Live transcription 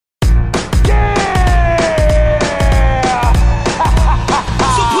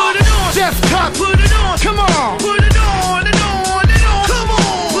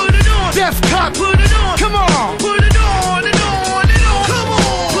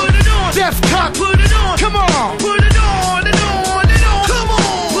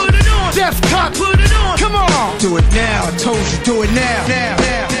Do it now, I told you, do it now.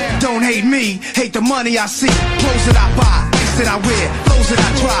 Don't hate me, hate the money I see. Clothes that I buy, things that I wear, clothes that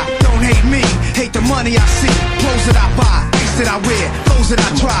I try. Don't hate me, hate the money I see. Clothes that I buy, things that I wear, clothes that I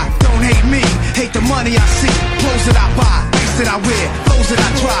try. Don't hate me, hate the money I see. Clothes that I buy, things that I wear, clothes that I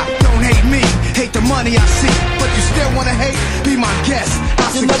try. Don't hate me, hate the money I see. But you still wanna hate? Be my guest. I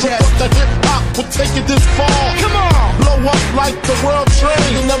You never suggest thought that hip-hop would take it this far. Come on, Blow up like the world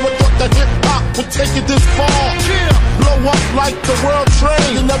trade. You never thought that hip-hop would take it this far. yeah, Blow up like the world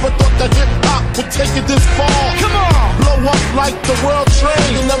trade. You never thought that hip-hop would take it this far. come on. Blow up like the world trade.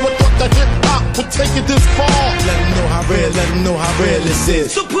 You never thought that hip-hop would take it this far. Let them know how real, let them know how real this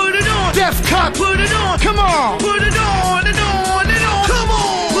is. So put it on, Def Cop, put it on, come on. put it on and on and on. Come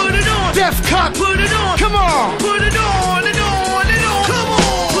on, put it on, Def Cop, put it on, come on. put it on and on and on. Come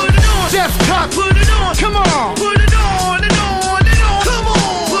on, put it on, Def Cop, put it on, come on. put it on and on and on. Come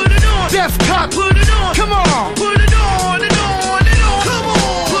on, put it on, Def Cop, put it on, come on. put it on and on and on. Come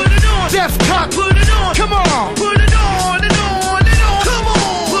on, put it on, Def Cop, put it on, come on. put it on and on and on. Come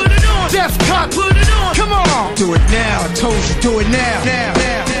on, put it on, Def Cop, put it on. come on. Do it now, I told you, do it now.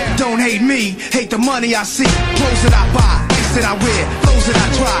 Don't hate me, hate the money I see. Clothes that I buy, things that I wear, clothes that I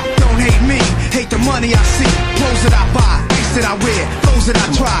try. Don't hate me, hate the money I see. Clothes that I buy, things that I wear, clothes that I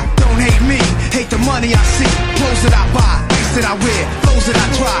try. Don't hate me, hate the money I see. Clothes that I buy, things that I wear, clothes that I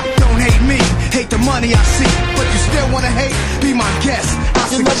try. Don't hate me, hate the money I see. But you still wanna hate? Be my guest. I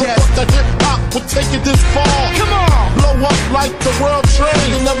You never suggest. thought that hip-hop would take it this far. Come on, Blow up like the world trade.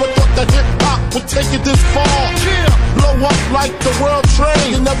 You never thought that hip-hop would take it this far. yeah, Blow up like the world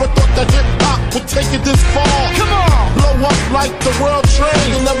trade. You never thought that hip-hop would take it this far. come on. Blow up like the world trade.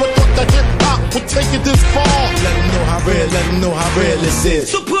 You never thought that hip-hop would take it this far. Let them know how real, let them know how real this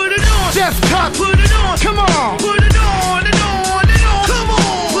is. So put it on, Def Cop, put it on, come on. put it on and on and on. Come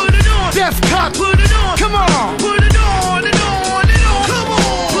on, put it on, Def Cop, put it on, come on. put it on and on and on. Come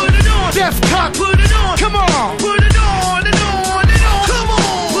on, put it on, Def Cop, put it on, come on. put it on and on and on. Come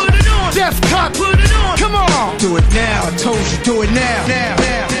on, put it on, Def Cop, put it on, come on. Do it now, I told you, do it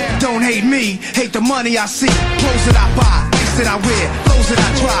now. Don't hate me, hate the money I see. Clothes that I buy, things that I wear, clothes that I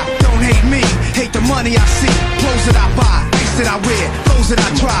try. Don't hate me, hate the money I see. Clothes that I buy, things that I wear, clothes that I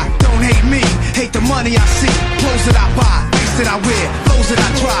try. Don't hate me, hate the money I see. Clothes that I buy, things that I wear, clothes that I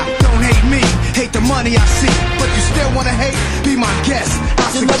try. Don't hate me, hate the money I see. But you still wanna hate? Be my guest. I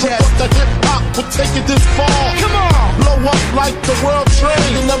You never suggest. thought that hip-hop would take it this far. Come on, Blow up like the world trade.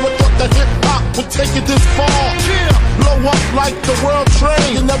 You never thought that hip-hop would take it this far. yeah, Blow up like the world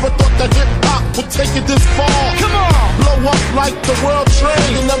trade. You never thought that hip-hop would take it this far. come on. Blow up like the world trade.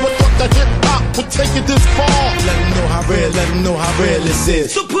 You never thought that hip-hop would take it this far. Let them know how real, let them know how real this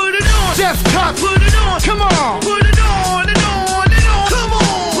is. so put it on, Def Cop, put it on, come on. put it on and on and on. Come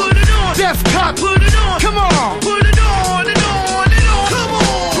on, put it on, Def Cop, put it on, come on. put it on and on and on. Come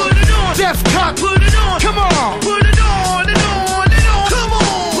on, put it on, Def Cop, put it on, come on. put it on and on and on. Come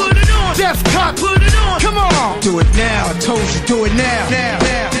on, put it on, Def Cop, put it on, come on. Do it now, I told you, do it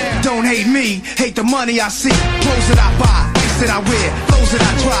now. Don't hate me, hate the money I see. Clothes that I buy, things that I wear, clothes that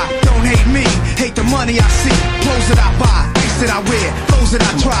I try. Don't hate me, hate the money I see. Clothes that I buy, things that I wear, clothes that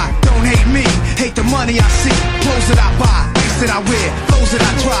I try. Don't hate me, hate the money I see. Clothes that I buy, things that I wear, clothes that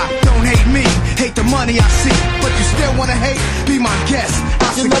I try. Don't hate me, hate the money I see. But you still wanna hate? Be my guest.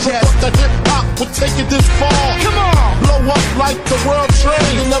 I You never suggest. thought that hip-hop would take it this far. Come on, Blow up like the world trade.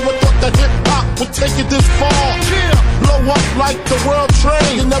 You never thought that hip-hop would take it this far. yeah, Blow up like the world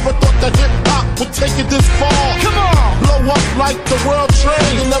trade. You never thought that hip-hop would take it this far. come on. Blow up like the world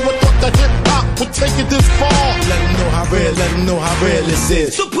trade. You never thought that hip-hop would take it this far. Let them know how real, let them know how real this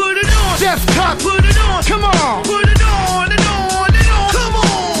is. so put it on, Def Cop, put it on, come on. put it on and on and on. Come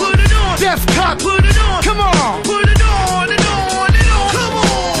on, put it on, Def Cop, put it on, come on. put it on and on and on. Come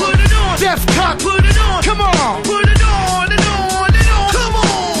on, put it on, Def Cop, put it on, come on. put it on and on and on. Come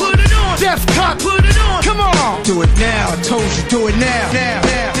on, put it on, Def Cop, put it on, come on. Do it now, I told you, do it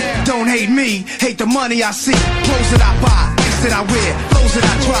now. Don't hate me, hate the money I see. Clothes that I buy, things that I wear, clothes that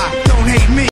I try. Don't hate me.